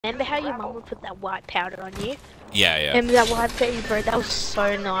Remember how your mum would put that white powder on you? Yeah, yeah. Remember that white powder, bro? That was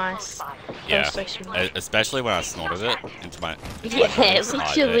so nice. Yeah, that was so smart. especially when I snorted it into my... Yeah,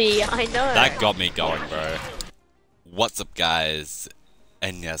 literally, I know. That got me going, bro. What's up, guys?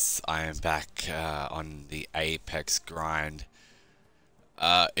 And yes, I am back on the Apex grind.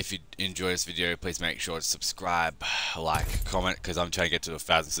 If you enjoy this video, please make sure to subscribe, like, comment, because I'm trying to get to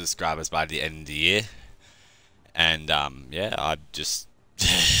 1,000 subscribers by the end of the year. And yeah, I just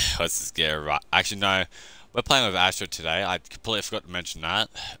let's just get right. Actually, no, we're playing with Astra today. I completely forgot to mention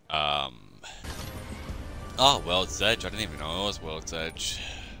that. Oh, World's Edge. I didn't even know it was World's Edge.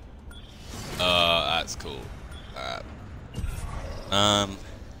 That's cool.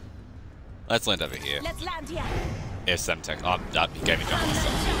 Let's land over here. Let's land here. Here's Semtech. Oh, that gave me jump.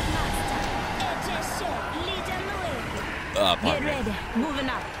 Get ready. Moving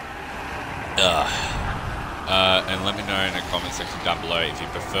up. And let me know in the comment section down below if you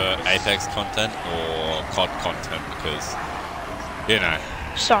prefer Apex content or COD content, because, you know.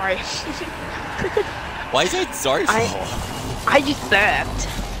 Sorry. Why is it sorry for? I just burped.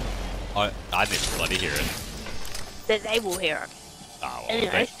 I didn't bloody hear it. That they will hear it. Oh, well,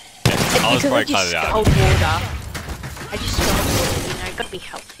 Anyway. I was probably cut it out. Water. I just swallowed water, you know, gotta be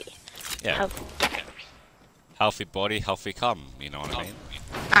healthy. Yeah. Healthy. Healthy body, healthy cum, you know what I mean?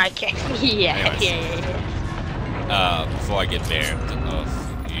 Okay. Yeah, Anyways. yeah. Before I get banned off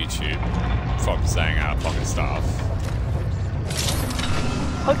YouTube from saying fucking stuff.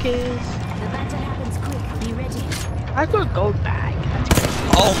 Okay. The battle happens quick. Be ready. I got a gold bag.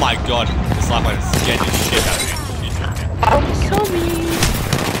 Oh my god, this life line is scared the shit out of me. I'm coming.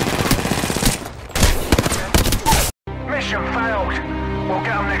 Mission failed. We'll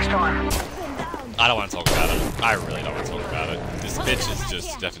get them next time. I don't want to talk about it. I really don't want to talk about it. This bitch is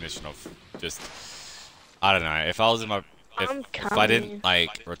just definition of just... I don't know. If I was in my... If I didn't,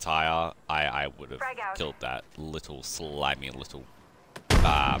 like, retire, I would have killed that little slimy little...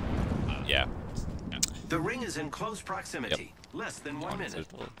 yeah. The ring is in close proximity. Yep. Less than 1 minute.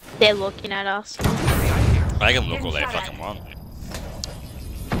 They're looking at us. I can look all they fucking want.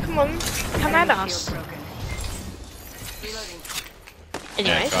 Come on, come at us.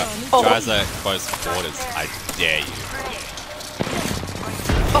 Anyway. Yeah, guys at close quarters, I dare you.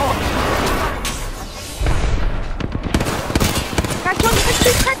 Crack one,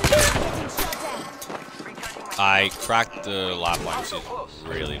 crack two. I cracked the lifeline, she's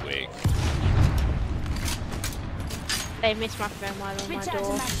really weak. They missed my friend while on my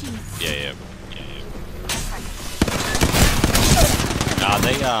door. Yeah. Nah,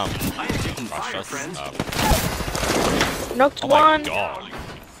 they rushed us. Knocked Oh one. my god.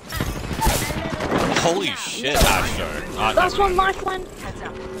 Holy shit, Astro. Last one lifeline.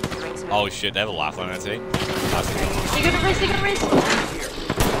 Oh shit, they have a lifeline, I see. You're gonna risk,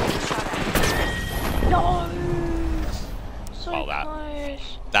 No! So Oh, close.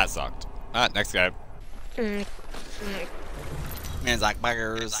 that sucked. Alright, next game. Man's like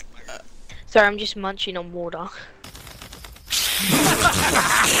buggers. Sorry, I'm just munching on water.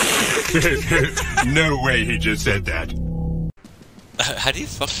 No way he just said that. How do you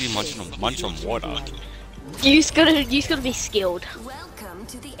fuck do you munch on water? You just gotta be skilled. Welcome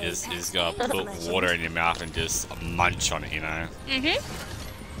to the You just gotta put water in your mouth and just munch on it, you know?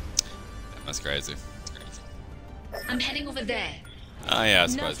 That's crazy. I'm heading over there. Oh yeah, I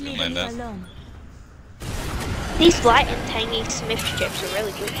suppose we can land that. alone. These light and tangy Smith chips are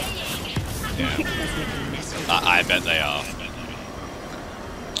really good. Yeah. I bet they are.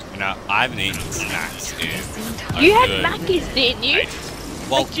 You know, I haven't eaten snacks in a You had good Macca's, didn't you? ages.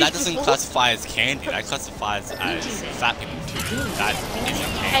 Well, Like that just doesn't before? classify as candy. That classifies as fat people food. That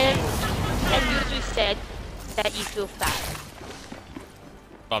isn't candy. And you just said that you feel fat.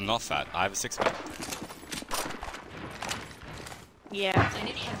 But I'm not fat. I have a six-pack. Yeah. I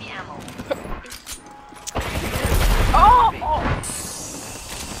need heavy ammo. Oh!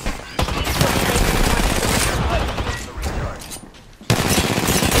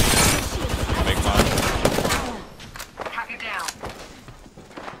 Big fun. Hack it down.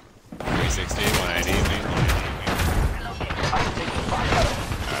 360, 180,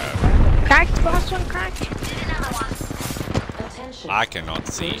 Cracked, last one cracked. I cannot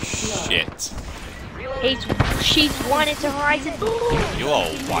see shit. She's one into Horizon. You all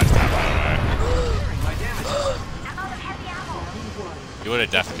watch that, by the way. You're the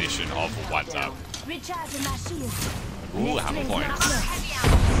definition of what's up. Recharging my shields. Ooh, hammer points.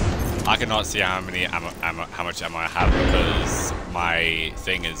 I cannot see how much ammo I have because my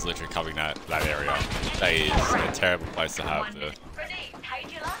thing is literally covering that area. That is a terrible place to have the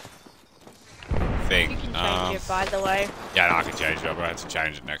thing. You can change it, by the way. Yeah, no, I can change it, but I have to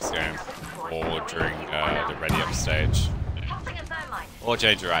change it next game. Or during the ready up stage. Or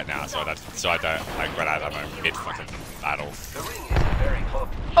change it right now so I don't like run out of ammo mid fucking battle.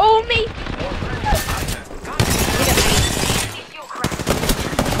 Oh, me!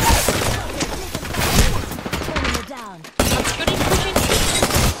 Down. I'm shooting,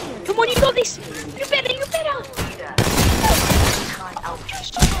 pushing. Come on, you got this! You're better, you're better!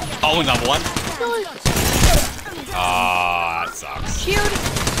 Oh, another one? No! Ah, that sucks. Shield!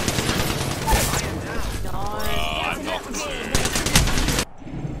 I Nice. knocked two.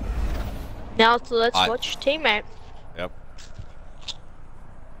 Now let's watch teammate. Yep.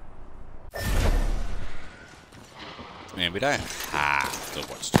 Man, we don't have to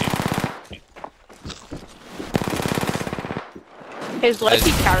watch team. His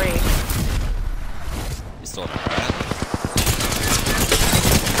Loki carrying. You still know, right?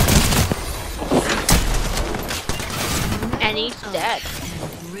 And he's dead.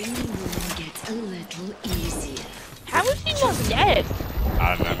 Ring will get a little easier. How is he not dead?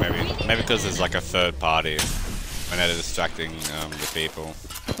 I don't know, maybe because there's like a third party when they're distracting the people.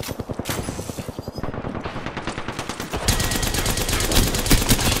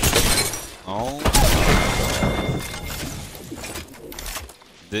 Oh.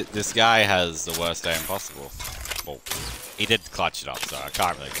 This guy has the worst aim possible. Well, he did clutch it up, so I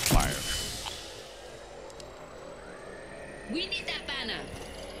can't really complain. We need that banner.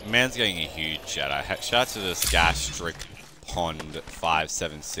 Man's getting a huge shout out. Shout out to this Gastric Pond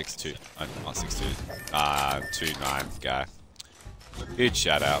 5762, not 62, 29 guy. Huge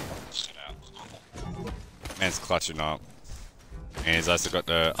shout out. Man's clutching up. And he's also got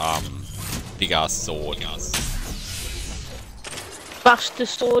the big ass sword. Buster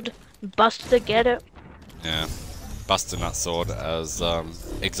sword. Buster, get it. Yeah. Buster nut sword, as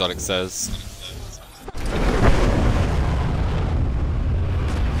Exotic says.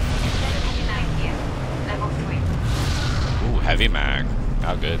 Ooh, heavy mag.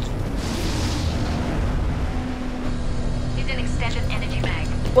 How good. Need an extended energy mag.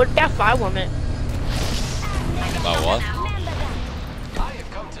 What about Firewoman? About what?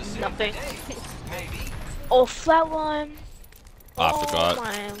 Nothing. Oh, flatline. I forgot.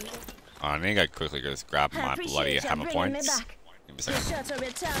 Man. I need to go quickly just grab my bloody hammer points. Give me a second.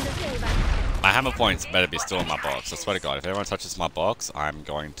 My hammer points better be still in my box. I swear to God, if anyone touches my box, I'm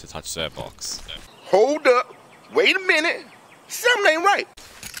going to touch their box. Hold up. Wait a minute. Something ain't right.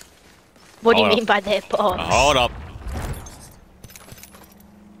 What do you Hold mean by their box? Hold up.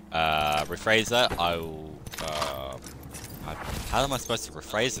 Rephrase that. I will. How am I supposed to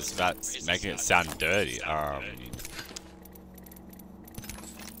rephrase this without making it sound dirty?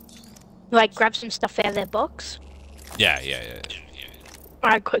 Like, grab some stuff out of their box? Yeah.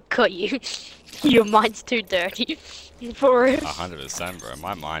 I got you. Your mind's too dirty. For it. 100%, bro.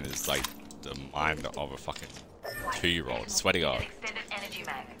 My mind is like the mind of a fucking 2-year-old. Swear to God. Extended energy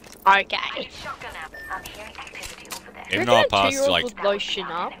mag. Okay. Shotgun out. I'm hearing activity over there. Even though I Reckon a passed 2-year-old like would lotion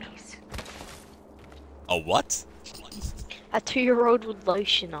up. a what? A 2-year-old would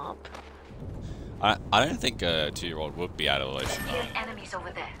lotion up. I don't think a 2-year-old would be able to lotion up. Enemies over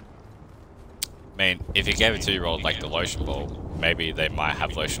there. I mean, if you gave a 2-year-old like the lotion ball, maybe they might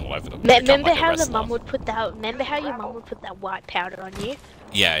have lotion all over them. Become Remember like a how the wrestler. mum would put that? Remember how your mum would put that white powder on you?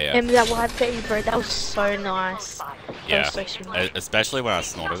 Yeah. Remember that white powder, bro? That was so nice. Yeah, That was so smart. especially when I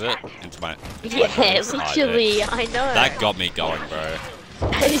snorted it into my. Yeah, nose. literally. I know. That got me going, bro.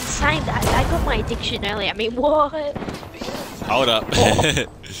 It's saying that got my addiction early. I mean, what? Hold up.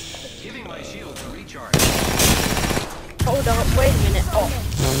 Giving my shield to recharge. Hold up. Wait a minute. Oh,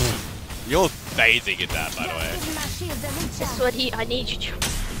 You're bathing in that, by the way. that's what I need you to.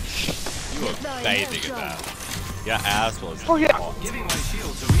 You were bathing in that. Your ass was Oh, yeah. hot. Giving my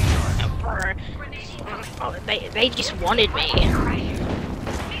shield to recharge. Oh, they just wanted me.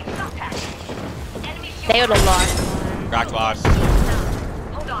 They would have lied. Cracked one.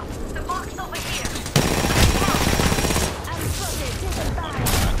 Hold on. The box over here.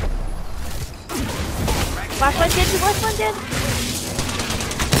 Last one dead. Last one dead.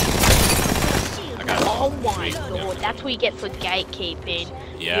 I got Oh my lord, that's what you get for gatekeeping.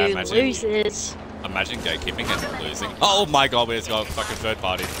 Yeah, you imagine. losers. Imagine gatekeeping and losing. Oh my god, we just got a fucking third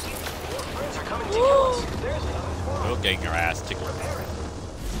party. You're getting your ass tickled.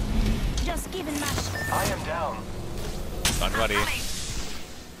 Just giving my I am down. Done ready.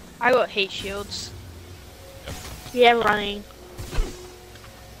 I got heat shields. Yep. Yeah, running.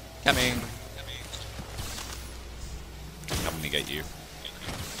 Coming. Coming to get you.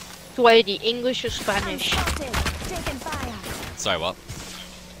 Wait, the English or Spanish? taking fire. Sorry, what?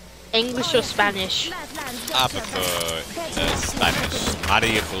 English or Spanish? I prefer Spanish.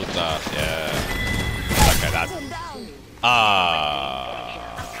 Maria puta. Yeah. Okay, that.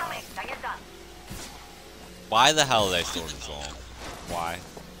 Why the hell are they still in the storm? Why?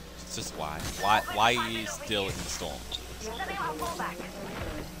 It's just why? Why are you still in the storm?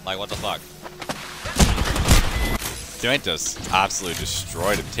 Like, what the fuck? Teammate just absolutely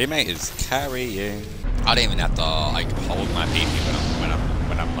destroyed him. Teammate is carrying. I don't even have to like hold my PP when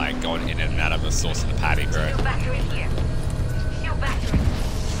I'm like going in and out of the sauce and the patty, bro.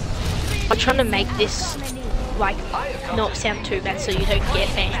 I'm trying to make this like not sound too bad so you don't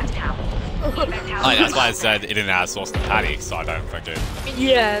get banned. Like, that's why I said in and out of sauce and patty, so I don't fucking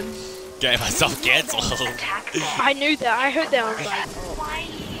Yeah. get myself cancelled. I knew that. I heard that. I was like,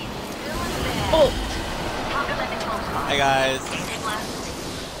 oh. Hey guys.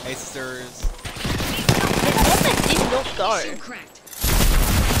 Hey sisters. What that did not go.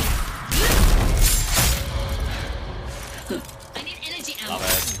 Love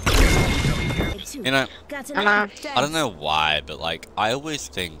it. You know, I don't know why, but like, I always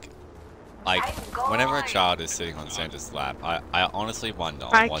think, like, whenever a child is sitting on Santa's lap, I honestly wonder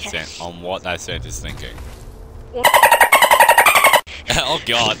on what that Santa's thinking. Oh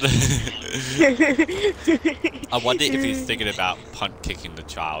god. I wonder if he's thinking about punt kicking the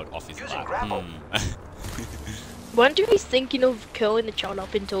child off his lap. Wonder if he's thinking of curling the child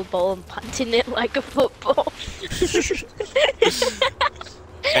up into a ball and punting it like a football.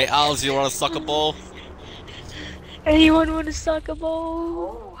 Hey Alves, you want a soccer ball? Anyone want a soccer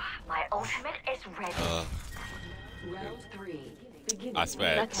ball? My ultimate is ready. I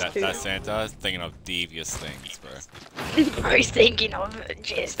swear, That's that Santa is thinking of devious things, bro. Bro's thinking of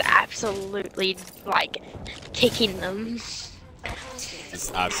just absolutely like kicking them.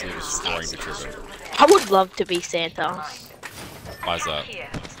 Just absolutely destroying the children. I would love to be Santa. Why is that?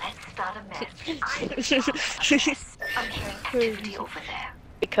 Let's start a mess. I'm hearing activity over there.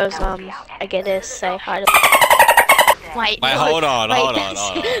 Because I get to say hi to. Wait, Wait, no, hold on.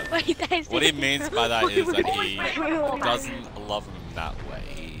 Wait, that's What he means by that is that he doesn't love him that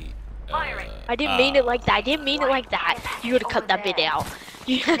way. I didn't mean it like that. I didn't mean it like that. You gotta cut that bit out.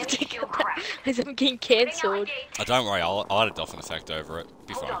 You have to cut that because I'm getting cancelled. Oh, don't worry, I'll add a dolphin effect over it.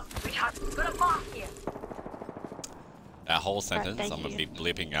 Be fine. That whole sentence, thank I'm gonna you. be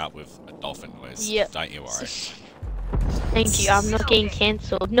blipping out with a dolphin noise. Yep. Don't you worry. Thank you. I'm not getting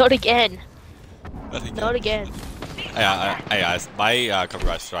cancelled. Not again. Not again. Hey guys, my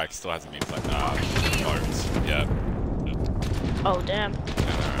copyright strike still hasn't been invoked yet. Oh damn.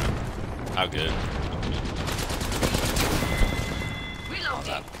 How good? Oh,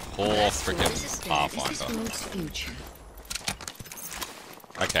 that poor freaking Pathfinder.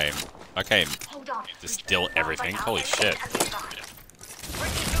 Okay, just steal everything. Holy shit.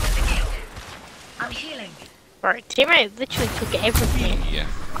 I'm healing. Bro, teammate literally took everything. Yeah.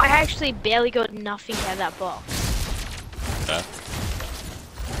 I actually barely got nothing out of that box. Okay.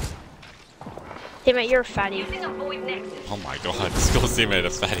 Teammate, you're a fatty. Oh my god, this girl's teammate a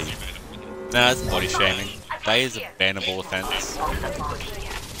fatty. Nah, that's body shaming. That is a bannable offense.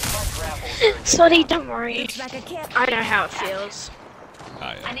 Sorry, don't worry. I know how it feels.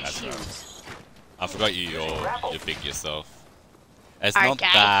 Oh yeah, that's right. I forgot you're big yourself. It's not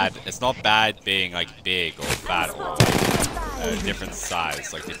bad. It's not bad being like big or fat or like different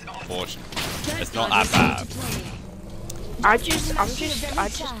size, like different proportion. It's not that bad. I just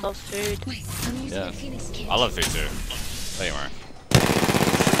love food. Yeah, I love food too. Don't worry.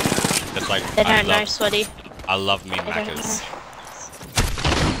 It's like They don't know, sweaty. I love me Maccas.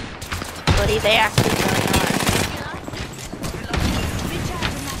 Sweaty, they actually don't know.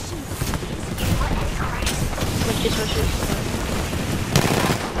 Which is.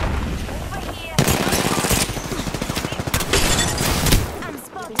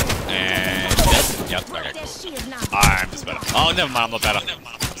 And yep, okay, cool. I'm just better. Oh, never mind, I'm not better.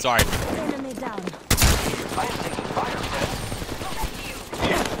 Sorry.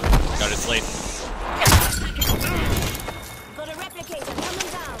 Go to sleep.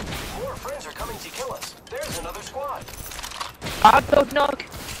 More friends are coming to kill us. There's another squad. Dog knock.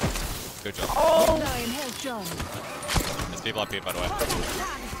 Good job. Oh. There's people up here, by the way.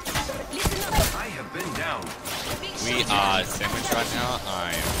 I have been down. We are sandwiched right now.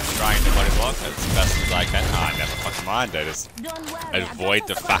 I'm trying to body block as best as I can. I never fucking mind. I just avoid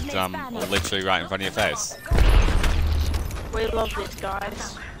the fact that I'm literally right in front of your face. We love this,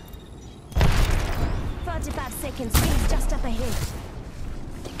 guys. 45 seconds, rings just up ahead.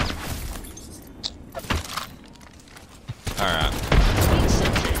 Alright.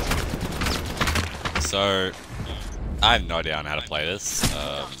 So, I have no idea on how to play this.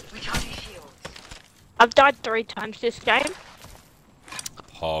 I've died 3 times this game.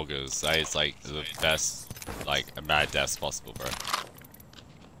 Hoggers. That is like the best, like, mad deaths possible, bro.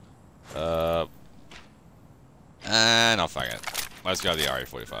 And I'll fuck it. Let's go to the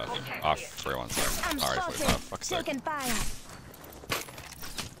RE45. R31, sorry. I'm RE45, spotted. fuck's sake. Taking fire.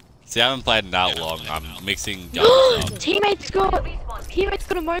 See, I haven't played in that long. I'm mixing guns up. Teammates got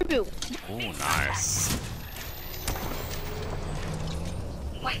a mobile. Oh, nice.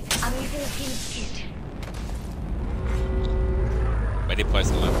 Wait, I'm using a pink kit. Where do you place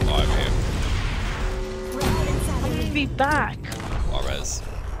the left 5 here? Right inside I'm the gonna ring. be back. Juarez.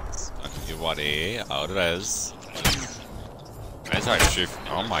 You what here? Oh, it is. He's trying to shoot.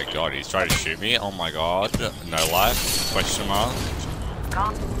 Oh my god, he's trying to shoot me. Oh my god. No life? Question mark.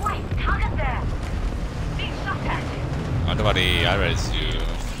 Wait, target there. Being shot at. Nobody, I raise you.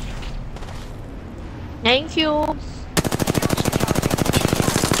 Thank you. Listen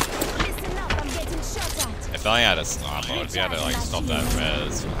up, I'm getting shot at. If I had a sniper, I'd be able to like stop that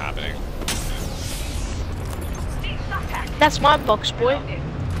res from happening. Being shot at. That's my box, boy.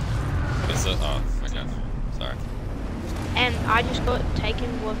 Is it? Oh, okay. Sorry. And I just got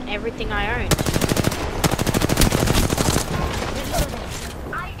taken with everything I owned.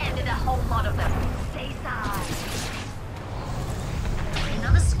 I ended a whole lot of them. Stay side.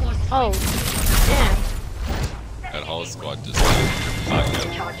 Another squad. Oh, damn. That whole squad just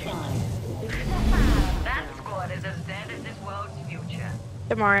fucking. Charging. That squad is as dead as this world's future.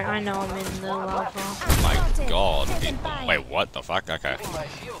 Don't worry, I know I'm in the lava. Oh my god. Taking fire. Wait, what the fuck? Okay. Giving my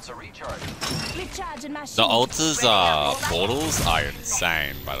shields a recharge. Recharging my The shield. altars portals are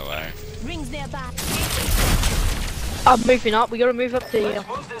insane, by the way. Rings nearby. I'm moving up. We gotta move up the. Let's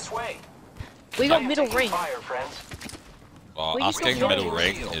move this way. We got You're middle taking ring. Fire, friends. Well, We us just getting got middle middle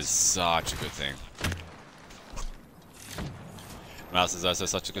ring shields. is such a good thing. Mouse, is also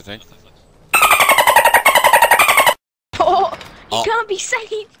such a good thing? Oh, you Oh. can't be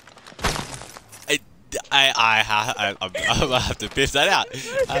safe. I'm gonna have to piss that out.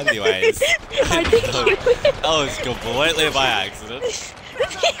 Anyways. I think you. That was completely by accident. I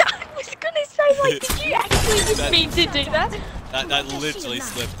was gonna say, like, did you actually just mean to do that? That literally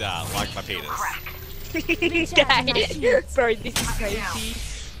slipped out like my penis. Dad, bro, this is crazy.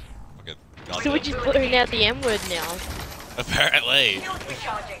 Okay, God So we're damn. just blurring out the M word now. Apparently. Shields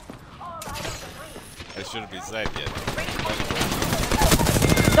recharging. I shouldn't be safe yet.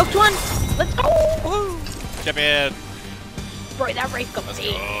 Knocked one. Let's go. Woo. Come in. Bro, that race got Let's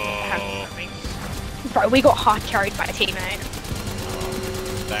me. go. Bro, we got hard carried by a teammate.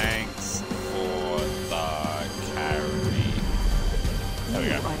 Thanks for the carry. There we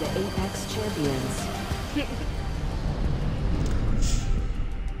go. are the Apex champions.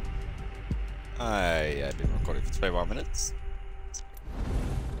 I've been recording for 21 minutes.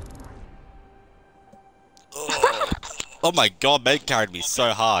 Oh my god, Meg carried me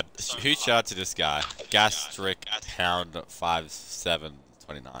so hard. Huge shout out to this guy. Gastric Hound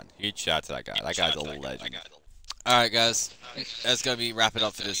 5729. Huge shout out to that guy. That guy's a legend. Alright guys, that's gonna be wrap it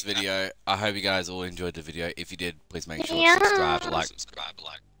up for this video. I hope you guys all enjoyed the video. If you did, please make sure to subscribe,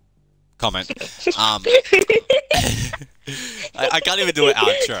 like, comment. I can't even do an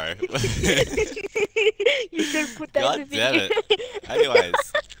outro. You can put that in God the damn video. it. Anyways.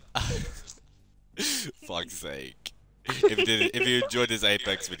 Fuck's sake. If you enjoyed this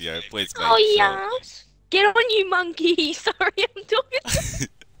Apex video, please make Oh sure. yeah. Get on, you monkey. Sorry, I'm talking.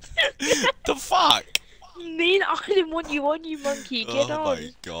 The fuck? Mean I didn't want you on, you monkey. Get Oh on. my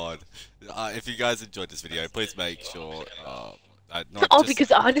god. If you guys enjoyed this video, please make sure. Not Oh, just,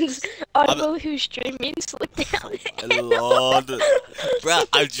 because Arden's who's streaming slipped down. Lord. Bruh,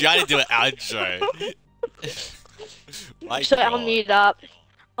 I'm trying to do an outro. My So I'll God. mute up.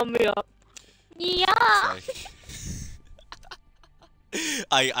 I'll mute up. Yeah.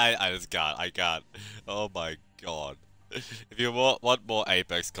 I just can't. I can't. Oh my god. If you want more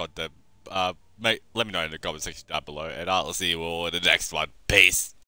Apex content, let me know in the comment section down below, and I'll see you all in the next one. Peace.